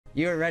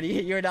You were ready?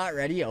 You were not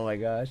ready? Oh my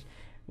gosh.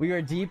 We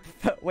were deep.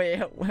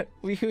 Wait,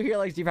 who here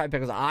likes deep fried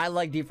pickles? I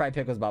like deep fried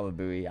pickles, Baba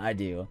Booey. I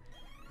do.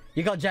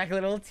 You call Jack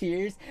Little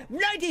tears?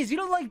 90s, you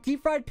don't like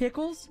deep fried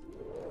pickles?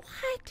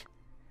 What?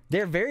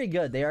 They're very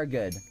good. They are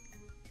good.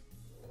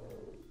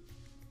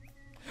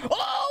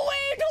 Oh,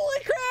 wait!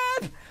 Holy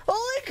crap!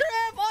 Holy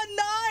crap! On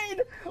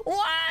 9!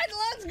 What?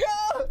 Let's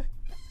go!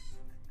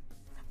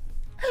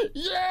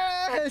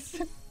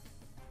 Yes!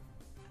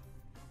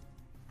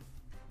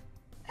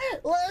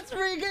 Let's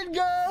freaking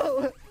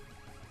go!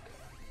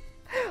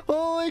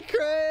 Holy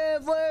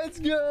crap! Let's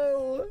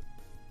go!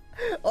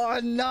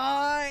 On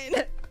 9!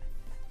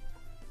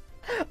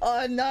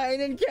 On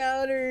 9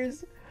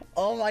 encounters!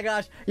 Oh my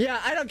gosh.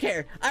 Yeah, I don't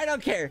care. I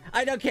don't care.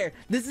 I don't care.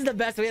 This is the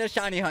best way to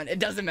shiny hunt. It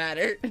doesn't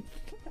matter.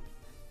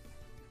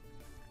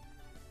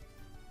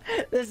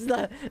 This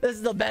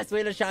is the best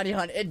way to shiny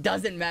hunt. It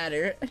doesn't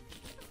matter.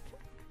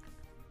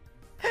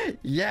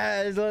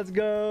 Yes, let's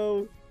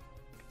go.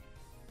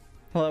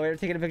 Hold on, we're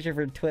taking a picture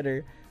for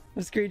Twitter.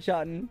 I'm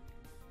screenshotting.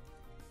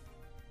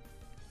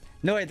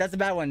 No, wait, that's a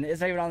bad one.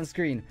 It's not even on the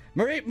screen.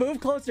 Marie, move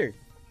closer.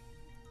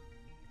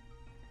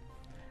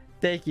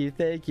 Thank you,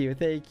 thank you,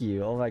 thank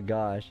you. Oh my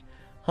gosh.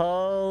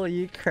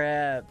 Holy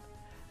crap.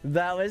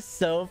 That was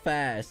so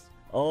fast.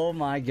 Oh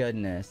my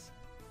goodness.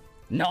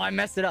 No, I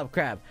messed it up.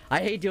 Crap. I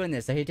hate doing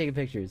this. I hate taking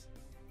pictures.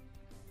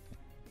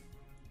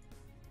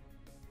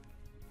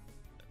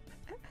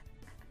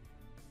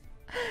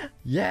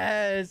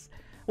 Yes.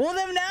 Well,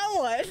 then now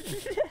what?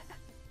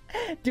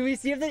 Do we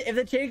see if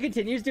the chain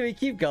continues? Do we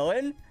keep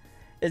going?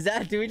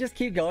 Do we just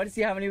keep going to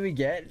see how many we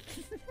get?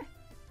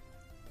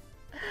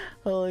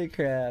 Holy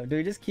crap. Do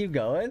we just keep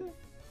going?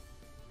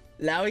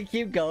 Now we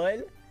keep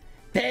going?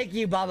 Thank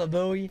you, Baba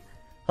Booey.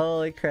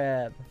 Holy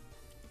crap.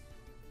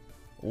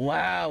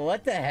 Wow,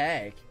 what the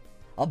heck?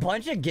 A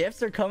bunch of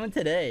gifts are coming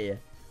today.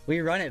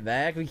 We run it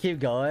back. We keep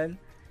going.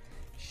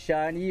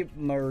 Shiny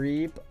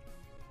MAREEP.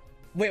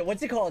 Wait,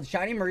 what's it called?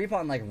 Shiny MAREEP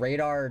on like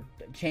radar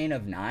chain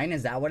of 9?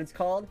 Is that what it's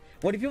called?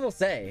 What do people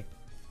say?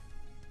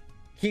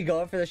 Keep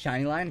going for the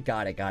shiny line?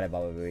 Got it,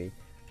 Baba Booey.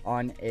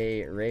 On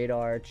a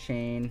radar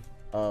chain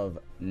of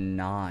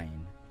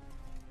 9.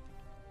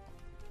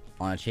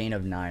 On a chain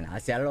of 9. I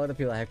see. I don't know what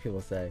the heck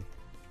people say.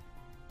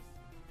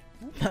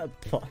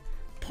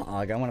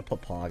 Pog. I want to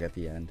put Pog at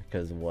the end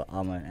because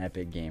I'm an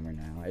epic gamer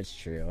now. It's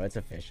true. It's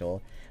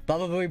official.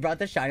 Baba Booey brought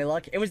the shiny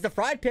luck. It was the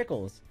fried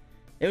pickles.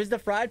 It was the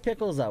fried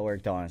pickles that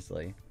worked,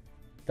 honestly.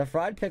 The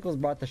fried pickles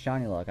brought the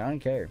shiny luck. I don't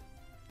care.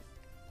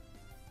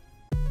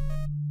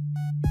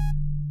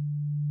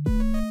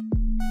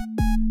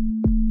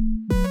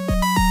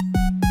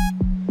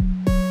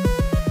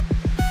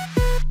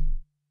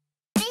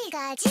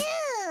 Pikachu!